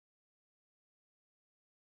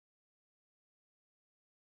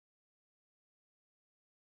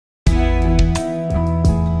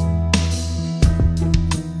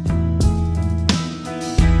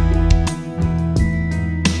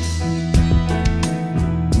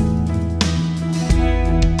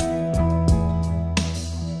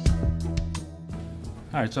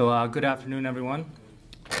right, so good afternoon, everyone.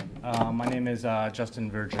 My name is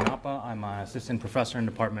Justin Virojanapa. I'm an assistant professor in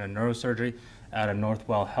the Department of Neurosurgery at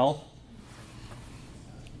Northwell Health.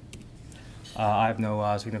 I have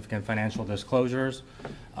no significant financial disclosures.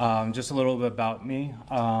 Just a little bit about me.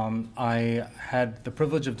 I had the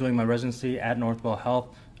privilege of doing my residency at Northwell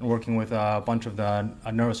Health and working with a bunch of the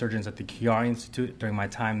neurosurgeons at the Chiari Institute during my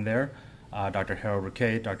time there. Dr. Harold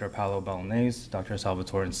Riquet, Dr. Paolo Bolognese, Dr.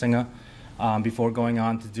 Salvatore Insinga, before going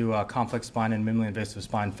on to do a complex spine and minimally invasive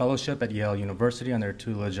spine fellowship at Yale University under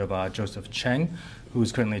tutelage of Joseph Cheng, who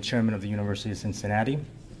is currently chairman of the University of Cincinnati,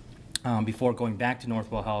 before going back to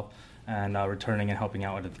Northwell Health and returning and helping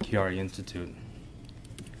out at the Chiari Institute.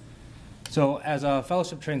 So as a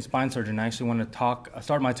fellowship-trained spine surgeon, I actually want to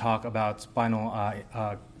start my talk about spinal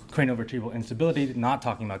craniovertebral instability, not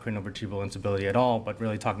talking about craniovertebral instability at all, but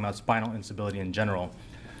really talking about spinal instability in general.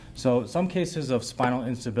 So some cases of spinal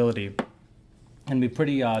instability can be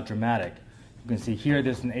pretty dramatic. You can see here,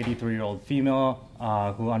 this is an 83-year-old female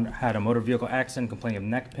who had a motor vehicle accident complaining of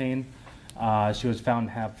neck pain. She was found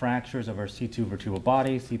to have fractures of her C2 vertebral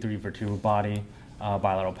body, C3 vertebral body,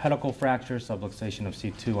 bilateral pedicle fracture, subluxation of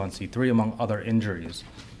C2 on C3, among other injuries.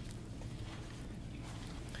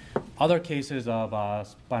 Other cases of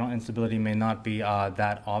spinal instability may not be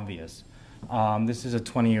that obvious. This is a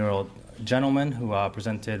 20-year-old gentleman who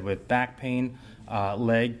presented with back pain,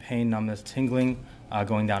 leg pain, numbness, tingling,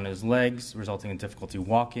 going down his legs, resulting in difficulty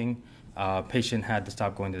walking. Patient had to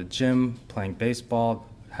stop going to the gym, playing baseball,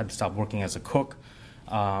 had to stop working as a cook.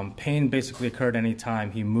 Pain basically occurred any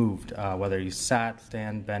time he moved, whether he sat,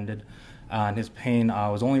 stand, bended, and his pain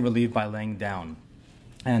was only relieved by laying down.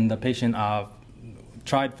 And the patient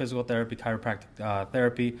tried physical therapy, chiropractic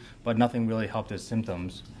therapy, but nothing really helped his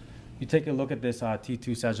symptoms. You take a look at this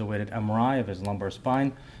T2 sagittal-weighted MRI of his lumbar spine.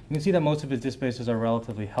 You can see that most of his disc spaces are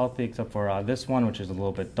relatively healthy, except for this one, which is a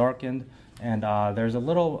little bit darkened. And there's a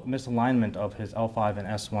little misalignment of his L5 and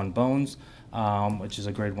S1 bones, which is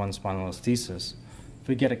a grade 1 spondylolisthesis. If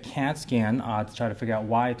we get a CAT scan to try to figure out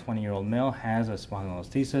why a 20-year-old male has a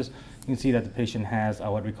spondylolisthesis, you can see that the patient has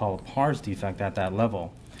what we call a PARS defect at that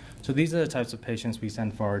level. So these are the types of patients we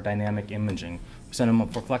send for dynamic imaging. We send them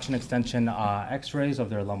up for flexion extension x-rays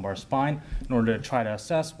of their lumbar spine in order to try to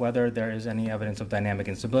assess whether there is any evidence of dynamic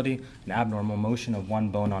instability and abnormal motion of one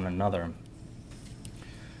bone on another.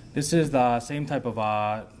 This is the same type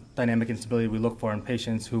of dynamic instability we look for in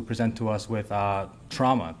patients who present to us with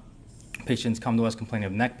trauma. Patients come to us complaining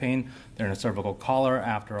of neck pain. They're in a cervical collar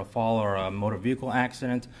after a fall or a motor vehicle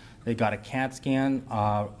accident. They got a CAT scan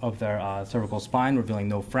of their cervical spine revealing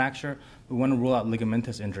no fracture. We want to rule out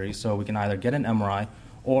ligamentous injury, so we can either get an MRI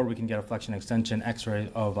or we can get a flexion extension x-ray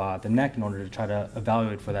of the neck in order to try to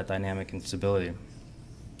evaluate for that dynamic instability.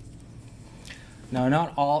 Now,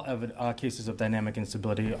 not all cases of dynamic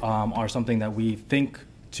instability are something that we think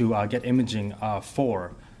to get imaging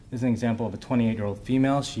for. This is an example of a 28-year-old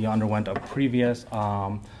female. She underwent a previous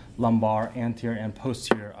lumbar anterior and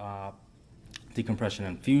posterior decompression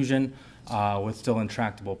and fusion with still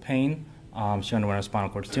intractable pain. She underwent a spinal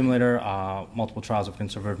cord stimulator, multiple trials of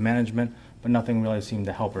conservative management, but nothing really seemed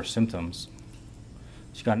to help her symptoms.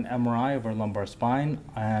 She got an MRI of her lumbar spine,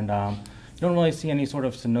 and you don't really see any sort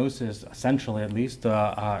of stenosis, centrally at least,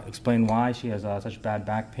 to explain why she has such bad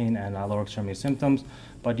back pain and lower extremity symptoms.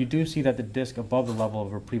 But you do see that the disc above the level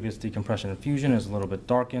of her previous decompression and fusion is a little bit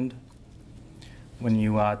darkened. When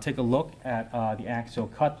you take a look at the axial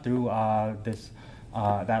cut through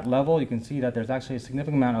that level, you can see that there's actually a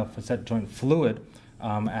significant amount of facet joint fluid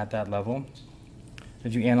at that level.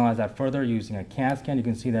 If you analyze that further using a CAT scan, you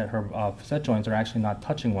can see that her facet joints are actually not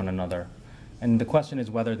touching one another. And the question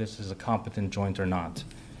is whether this is a competent joint or not.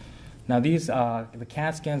 Now the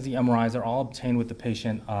CAT scans, the MRIs are all obtained with the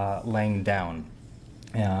patient laying down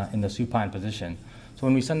in the supine position. So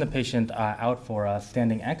when we send the patient out for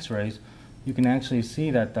standing x-rays, you can actually see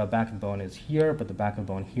that the back of the bone is here, but the back of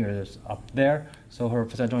the bone here is up there. So her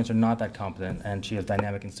facet joints are not that competent, and she has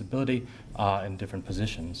dynamic instability in different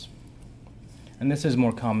positions. And this is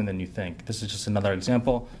more common than you think. This is just another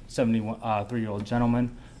example, 73-year-old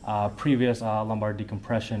gentleman, previous lumbar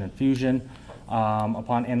decompression and fusion.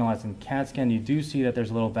 Upon analyzing CAT scan, you do see that there's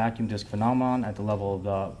a little vacuum disc phenomenon at the level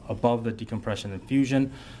of above the decompression and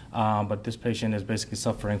fusion, but this patient is basically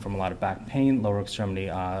suffering from a lot of back pain, lower extremity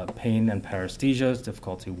pain and paresthesias,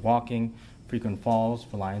 difficulty walking, frequent falls,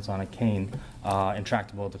 reliance on a cane,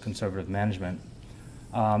 intractable to conservative management.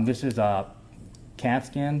 This is a CAT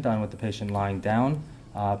scan done with the patient lying down.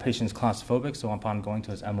 Patient's claustrophobic, so upon going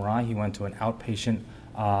to his MRI, he went to an outpatient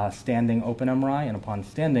standing open MRI, and upon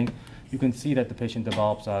standing, you can see that the patient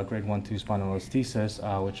develops grade 1-2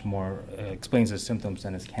 spondylolisthesis, which more explains his symptoms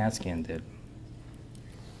than his CAT scan did.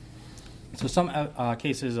 So some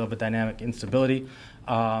cases of a dynamic instability,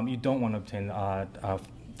 you don't want to obtain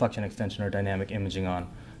flexion extension or dynamic imaging on.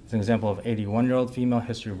 As an example of 81-year-old female,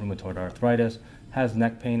 history of rheumatoid arthritis, has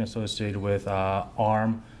neck pain associated with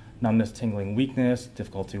arm numbness, tingling, weakness,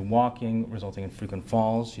 difficulty walking, resulting in frequent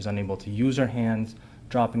falls. She's unable to use her hands,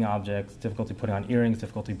 dropping objects, difficulty putting on earrings,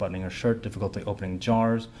 difficulty buttoning her shirt, difficulty opening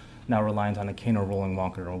jars, now reliant on a cane or rolling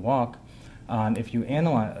walker to walk. And if you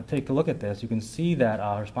take a look at this, you can see that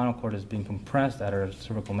her spinal cord is being compressed at her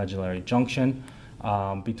cervical medullary junction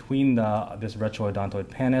between this retroodontoid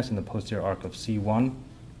pannus and the posterior arc of C1.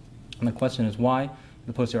 And the question is why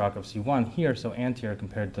the posterior arc of C1 here so anterior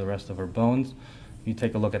compared to the rest of her bones. If you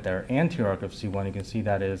take a look at their anterior arc of C1, you can see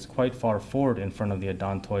that it is quite far forward in front of the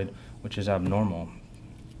odontoid, which is abnormal.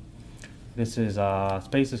 This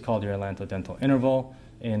space is called your atlantodental interval.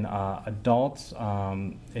 In adults,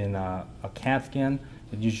 in a CAT scan,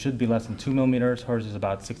 you should be less than 2 millimeters. Hers is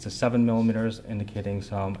about 6 to 7 millimeters, indicating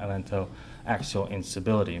some atlantoaxial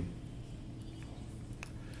instability.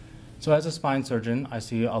 So as a spine surgeon, I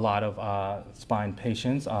see a lot of spine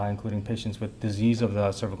patients, including patients with disease of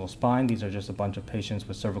the cervical spine. These are just a bunch of patients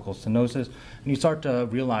with cervical stenosis. And you start to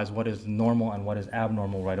realize what is normal and what is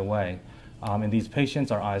abnormal right away. In these patients,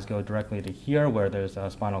 our eyes go directly to here, where there's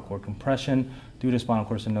spinal cord compression due to spinal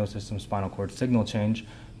cord stenosis, some spinal cord signal change.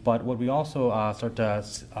 But what we also start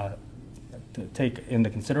to take into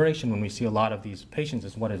consideration when we see a lot of these patients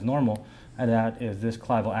is what is normal, and that is this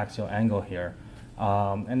clival axial angle here.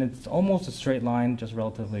 And it's almost a straight line, just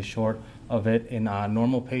relatively short of it. In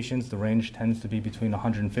normal patients, the range tends to be between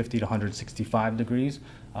 150 to 165 degrees,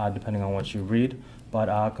 depending on what you read.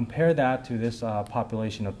 But compare that to this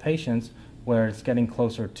population of patients where it's getting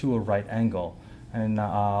closer to a right angle. And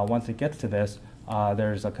once it gets to this,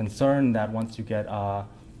 there's a concern that once you get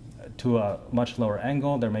to a much lower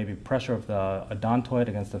angle, there may be pressure of the odontoid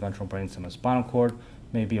against the ventral brainstem and spinal cord,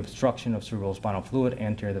 maybe obstruction of cerebrospinal fluid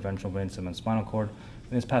anterior to the ventral brainstem and spinal cord.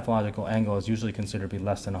 And this pathological angle is usually considered to be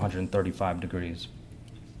less than 135 degrees.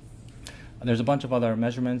 There's a bunch of other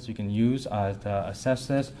measurements you can use to assess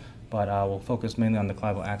this, but we'll focus mainly on the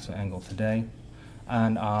clival axial angle today.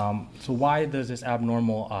 And so why does this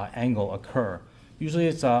abnormal angle occur? Usually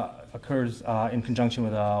it occurs in conjunction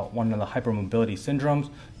with one of the hypermobility syndromes.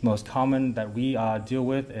 The most common that we deal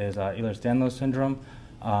with is Ehlers-Danlos syndrome.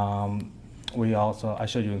 I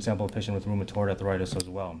showed you an example of a patient with rheumatoid arthritis as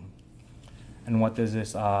well. And what does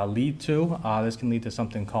this lead to? This can lead to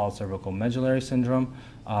something called cervical medullary syndrome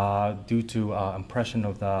due to impression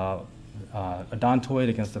of the odontoid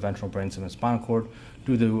against the ventral brainstem and spinal cord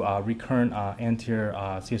due to recurrent anterior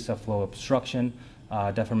CSF flow obstruction,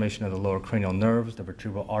 deformation of the lower cranial nerves, the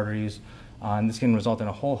vertebral arteries. And this can result in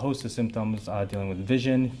a whole host of symptoms dealing with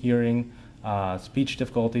vision, hearing, speech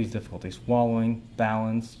difficulties, difficulty swallowing,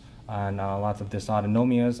 balance, and lots of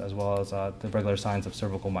dysautonomias, as well as the regular signs of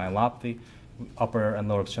cervical myelopathy, upper and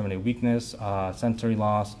lower extremity weakness, sensory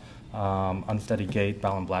loss, unsteady gait,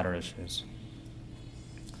 bowel and bladder issues.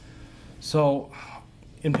 So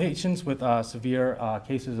in patients with severe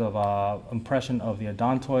cases of impression of the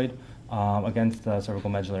odontoid against the cervical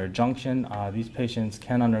medullary junction, these patients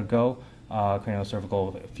can undergo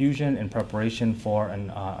craniocervical fusion in preparation for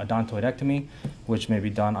an odontoidectomy, which may be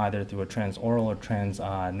done either through a transoral or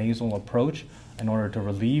transnasal approach in order to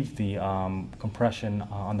relieve the compression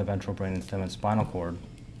on the ventral brainstem and spinal cord.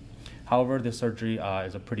 However, this surgery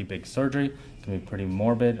is a pretty big surgery. It can be pretty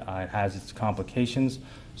morbid. It has its complications.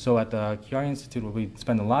 So at the Chiari Institute, what we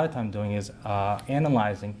spend a lot of time doing is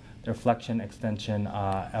analyzing their flexion extension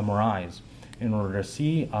MRIs in order to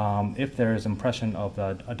see if there is impression of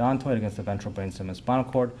the odontoid against the ventral brainstem and spinal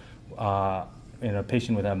cord in a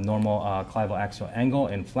patient with abnormal clival axial angle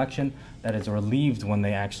in flexion that is relieved when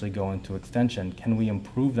they actually go into extension. Can we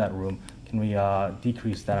improve that room? Can we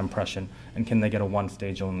decrease that impression? And can they get a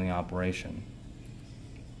one-stage only operation?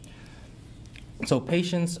 So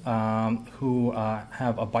patients who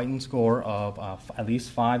have a Beighton score of at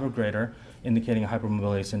least 5 or greater, indicating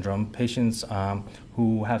hypermobility syndrome, patients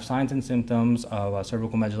who have signs and symptoms of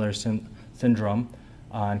cervical medullary syndrome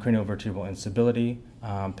and craniovertebral instability,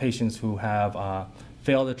 patients who have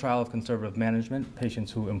failed a trial of conservative management,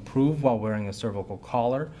 patients who improve while wearing a cervical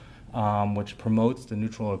collar, which promotes the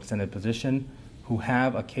neutral extended position, who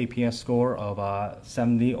have a KPS score of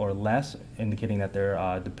 70 or less, indicating that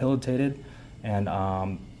they're debilitated, and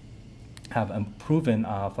have proven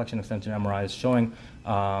flexion extension MRIs showing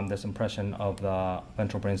this impression of the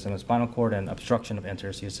ventral brainstem and spinal cord and obstruction of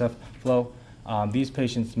anterior CSF flow, these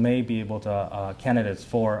patients may be able to candidates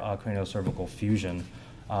for craniocervical fusion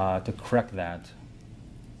to correct that.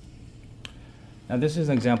 Now this is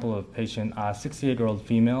an example of a patient, 68-year-old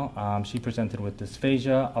female. She presented with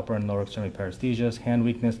dysphagia, upper and lower extremity paresthesias, hand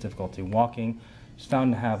weakness, difficulty walking. She's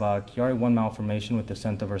found to have Chiari 1 malformation with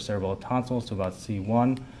descent of her cerebral tonsils to about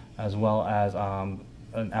C1, as well as an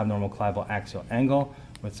abnormal clival axial angle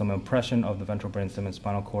with some impression of the ventral brainstem and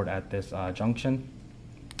spinal cord at this junction.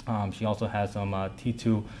 She also has some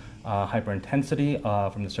T2 hyperintensity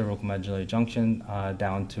from the cervical medullary junction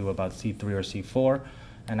down to about C3 or C4.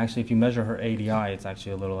 And actually, if you measure her ADI, it's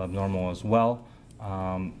actually a little abnormal as well.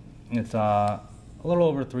 It's a little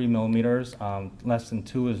over 3 millimeters. Less than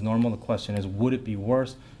 2 is normal. The question is, would it be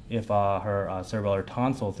worse if her cerebellar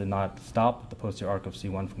tonsils did not stop the posterior arc of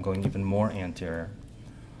C1 from going even more anterior?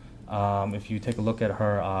 If you take a look at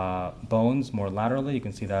her bones more laterally, you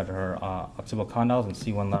can see that her occipital condyles and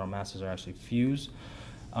C1 lateral masses are actually fused.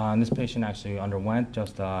 And this patient actually underwent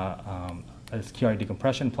just a Chiari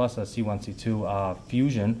decompression plus a C1, C2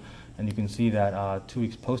 fusion, and you can see that 2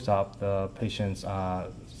 weeks post-op, the patient's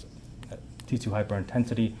T2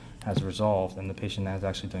 hyperintensity has resolved, and the patient is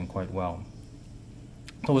actually doing quite well.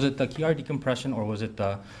 So was it the Chiari decompression or was it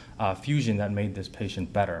the fusion that made this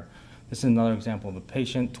patient better? This is another example of a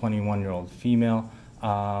patient, 21-year-old female.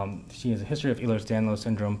 She has a history of Ehlers-Danlos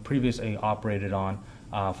syndrome, previously operated on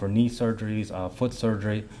for knee surgeries, foot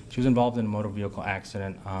surgery. She was involved in a motor vehicle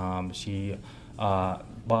accident.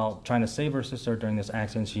 While trying to save her sister during this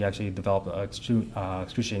accident, she actually developed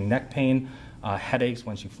excruciating neck pain, headaches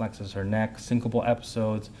when she flexes her neck, syncopal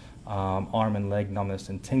episodes, arm and leg numbness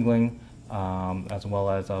and tingling, as well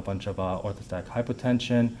as a bunch of orthostatic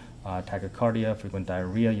hypotension, tachycardia, frequent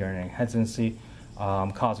diarrhea, urinary hesitancy,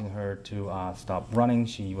 causing her to stop running.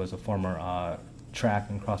 She was a former track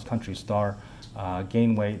and cross-country star,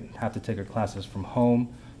 gained weight, have to take her classes from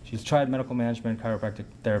home. She's tried medical management, chiropractic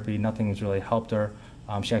therapy, nothing's really helped her.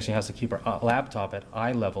 She actually has to keep her laptop at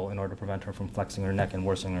eye level in order to prevent her from flexing her neck and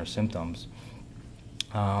worsening her symptoms.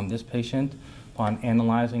 This patient, upon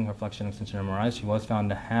analyzing her flexion extension MRI, she was found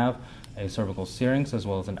to have a cervical syrinx as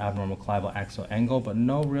well as an abnormal clival axial angle, but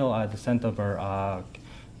no real descent of her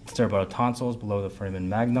cerebral tonsils below the foramen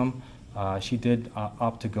magnum. She did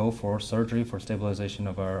opt to go for surgery for stabilization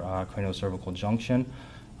of her craniocervical junction.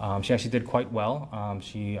 She actually did quite well.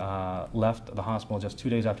 She left the hospital just 2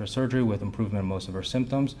 days after surgery with improvement in most of her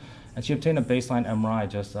symptoms, and she obtained a baseline MRI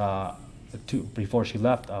just before she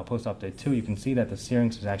left, post-op day 2. You can see that the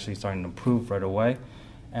syrinx is actually starting to improve right away,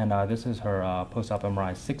 and this is her post-op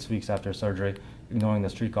MRI 6 weeks after surgery. Ignoring the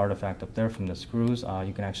streak artifact up there from the screws,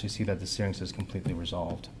 you can actually see that the syrinx is completely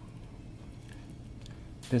resolved.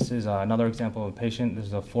 This is another example of a patient. This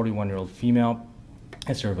is a 41-year-old female,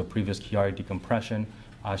 history of a previous Chiari decompression.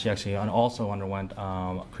 She actually also underwent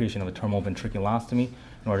creation of a terminal ventriculostomy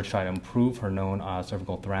in order to try to improve her known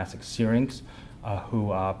cervical thoracic syrinx,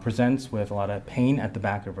 who presents with a lot of pain at the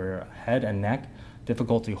back of her head and neck,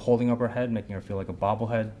 difficulty holding up her head, making her feel like a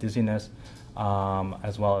bobblehead, dizziness,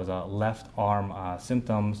 as well as left arm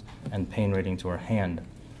symptoms and pain radiating to her hand.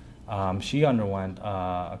 She underwent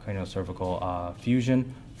a craniocervical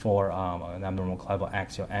fusion for an abnormal clival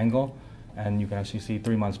axial angle, and you can actually see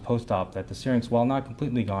 3 months post-op that the syrinx, while not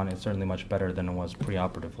completely gone, is certainly much better than it was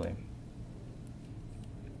preoperatively.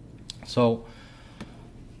 So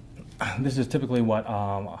this is typically what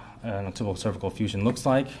an occipital cervical fusion looks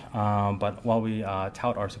like, but while we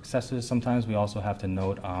tout our successes, sometimes we also have to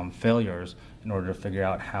note failures in order to figure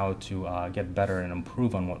out how to get better and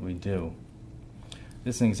improve on what we do.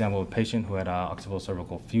 This is an example of a patient who had occipital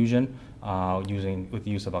cervical fusion with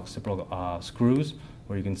the use of occipital screws,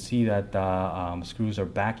 where you can see that the screws are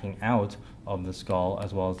backing out of the skull,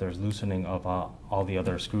 as well as there's loosening of all the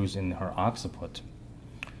other screws in her occiput.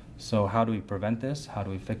 So how do we prevent this? How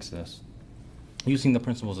do we fix this? Using the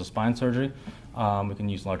principles of spine surgery, we can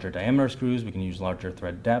use larger diameter screws, we can use larger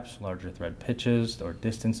thread depths, larger thread pitches or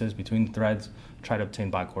distances between threads, try to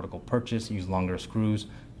obtain bicortical purchase, use longer screws,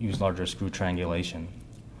 use larger screw triangulation.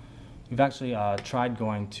 We've actually tried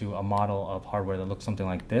going to a model of hardware that looks something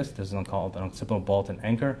like this. This is called an occipital bolt and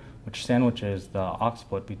anchor, which sandwiches the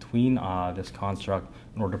occiput between this construct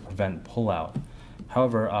in order to prevent pullout.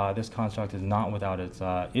 However, this construct is not without its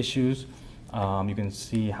issues. You can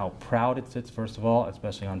see how proud it sits, first of all,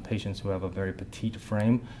 especially on patients who have a very petite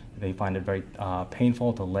frame. They find it very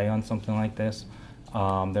painful to lay on something like this.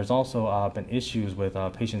 There's also been issues with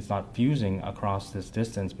patients not fusing across this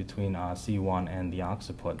distance between C1 and the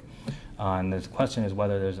occiput. And the question is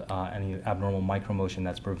whether there's any abnormal micromotion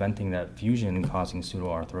that's preventing that fusion and causing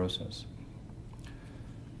pseudoarthrosis.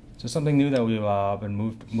 So something new that we've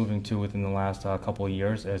been moving to within the last couple of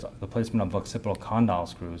years is the placement of occipital condyle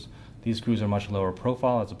screws. These screws are much lower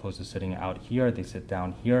profile as opposed to sitting out here. They sit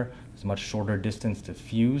down here. It's a much shorter distance to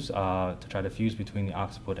fuse, to try to fuse between the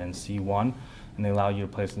occiput and C1, and they allow you to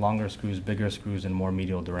place longer screws, bigger screws in more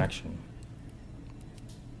medial direction.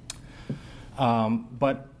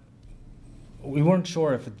 But we weren't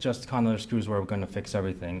sure if just condylar screws were going to fix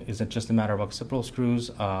everything. Is it just a matter of occipital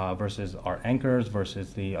screws versus our anchors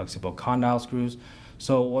versus the occipital condyle screws?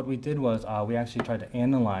 So what we did was we actually tried to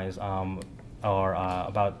analyze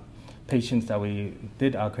about patients that we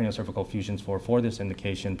did craniocervical fusions for this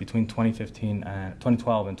indication between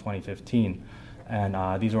 2012 and 2015.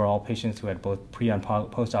 And these were all patients who had both pre and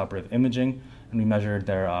post-operative imaging. And we measured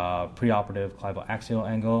their preoperative clivo-axial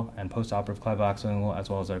angle and postoperative clivo-axial angle, as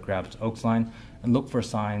well as their Grab's-Oaks line, and looked for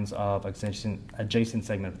signs of adjacent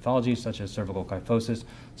segment pathology, such as cervical kyphosis,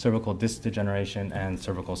 cervical disc degeneration, and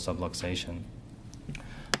cervical subluxation.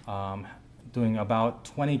 Doing about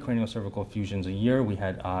 20 craniocervical fusions a year, we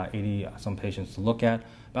had 80-some patients to look at.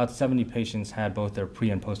 About 70 patients had both their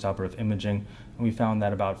pre- and postoperative imaging, and we found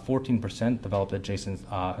that about 14% developed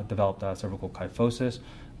cervical kyphosis,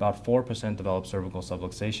 about 4% developed cervical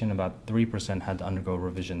subluxation, about 3% had to undergo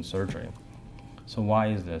revision surgery. So why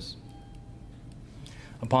is this?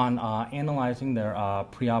 Upon analyzing their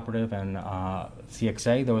preoperative and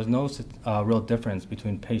CXA, there was no real difference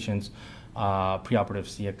between patients' preoperative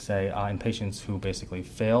CXA and patients who basically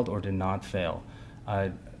failed or did not fail.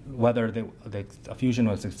 Whether the fusion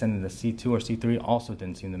was extended to C2 or C3 also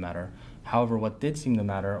didn't seem to matter. However, what did seem to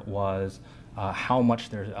matter was how much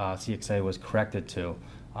their CXA was corrected to.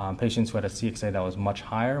 Patients who had a CXA that was much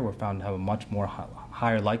higher were found to have a much more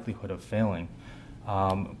higher likelihood of failing.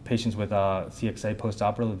 Patients with a CXA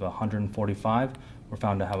postoperative of 145 were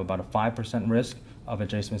found to have about a 5% risk of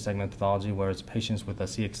adjacent segment pathology, whereas patients with a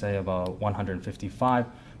CXA of 155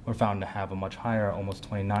 were found to have a much higher, almost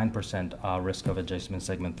 29% risk of adjacent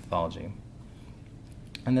segment pathology.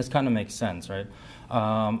 And this kind of makes sense, right?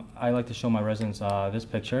 I like to show my residents this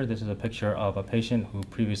picture. This is a picture of a patient who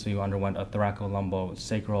previously underwent a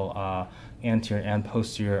thoracolumbo-sacral anterior and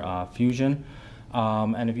posterior fusion.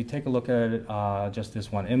 And if you take a look at it, just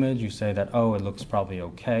this one image, you say that, oh, it looks probably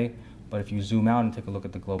okay. But if you zoom out and take a look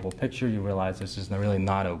at the global picture, you realize this is really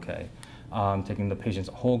not okay. Taking the patient's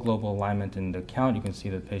whole global alignment into account, you can see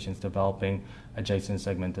that the patient's developing adjacent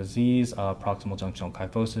segment disease, proximal junctional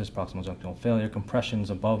kyphosis, proximal junctional failure, compressions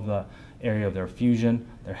above the area of their fusion.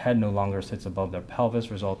 Their head no longer sits above their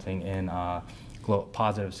pelvis, resulting in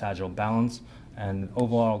positive sagittal balance. And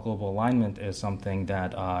overall global alignment is something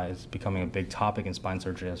that is becoming a big topic in spine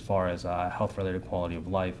surgery as far as health-related quality of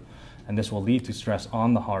life. And this will lead to stress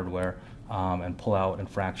on the hardware and pull out and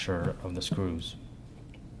fracture of the screws.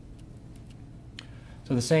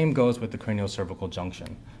 So the same goes with the craniocervical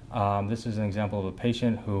junction. This is an example of a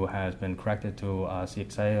patient who has been corrected to a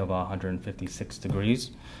CXA of 156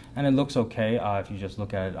 degrees. And it looks okay if you just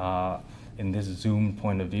look at it in this zoom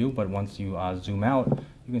point of view, but once you zoom out,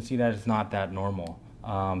 you can see that it's not that normal.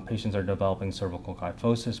 Patients are developing cervical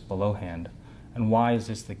kyphosis below hand. And why is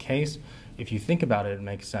this the case? If you think about it, it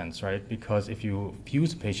makes sense, right? Because if you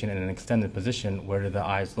fuse a patient in an extended position, where do the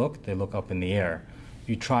eyes look? They look up in the air. If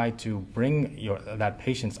you try to bring that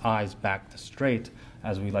patient's eyes back to straight,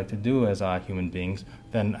 as we like to do as human beings,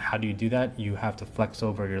 then how do you do that? You have to flex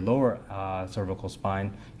over your lower cervical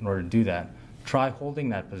spine in order to do that. Try holding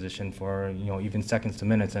that position for even seconds to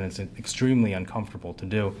minutes, and it's extremely uncomfortable to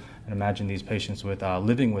do. And imagine these patients with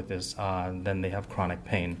living with this, then they have chronic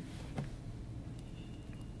pain.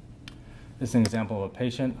 This is an example of a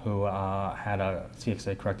patient who had a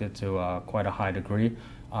CXA corrected to quite a high degree.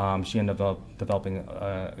 She ended up developing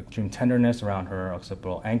extreme tenderness around her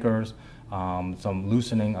occipital anchors, some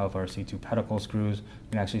loosening of her C2 pedicle screws.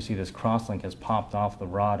 You can actually see this crosslink has popped off the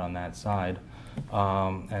rod on that side.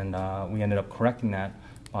 We ended up correcting that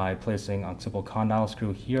by placing occipital condyle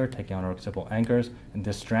screw here, taking out our occipital anchors, and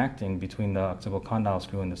distracting between the occipital condyle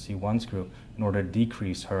screw and the C1 screw in order to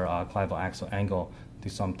decrease her clivo-axial angle to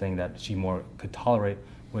something that she more could tolerate,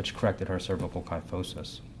 which corrected her cervical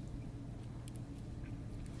kyphosis.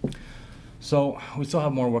 So we still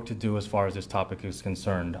have more work to do as far as this topic is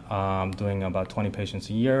concerned. Doing about 20 patients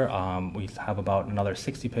a year. We have about another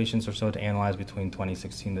 60 patients or so to analyze between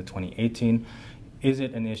 2016 to 2018. Is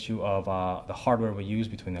it an issue of the hardware we use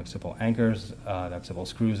between the occipital anchors, the occipital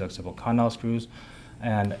screws, the occipital condyle screws?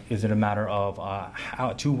 And is it a matter of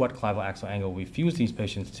to what clivo-axial angle we fuse these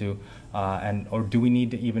patients to, or do we need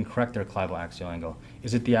to even correct their clivo-axial angle?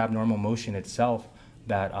 Is it the abnormal motion itself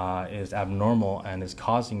that is abnormal and is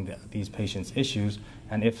causing these patients' issues?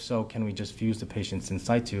 And if so, can we just fuse the patients in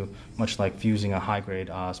situ, much like fusing a high-grade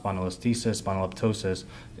spondylolisthesis, spondyloptosis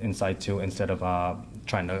in situ instead of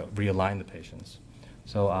trying to realign the patients?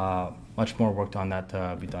 So much more work on that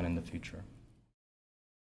to be done in the future.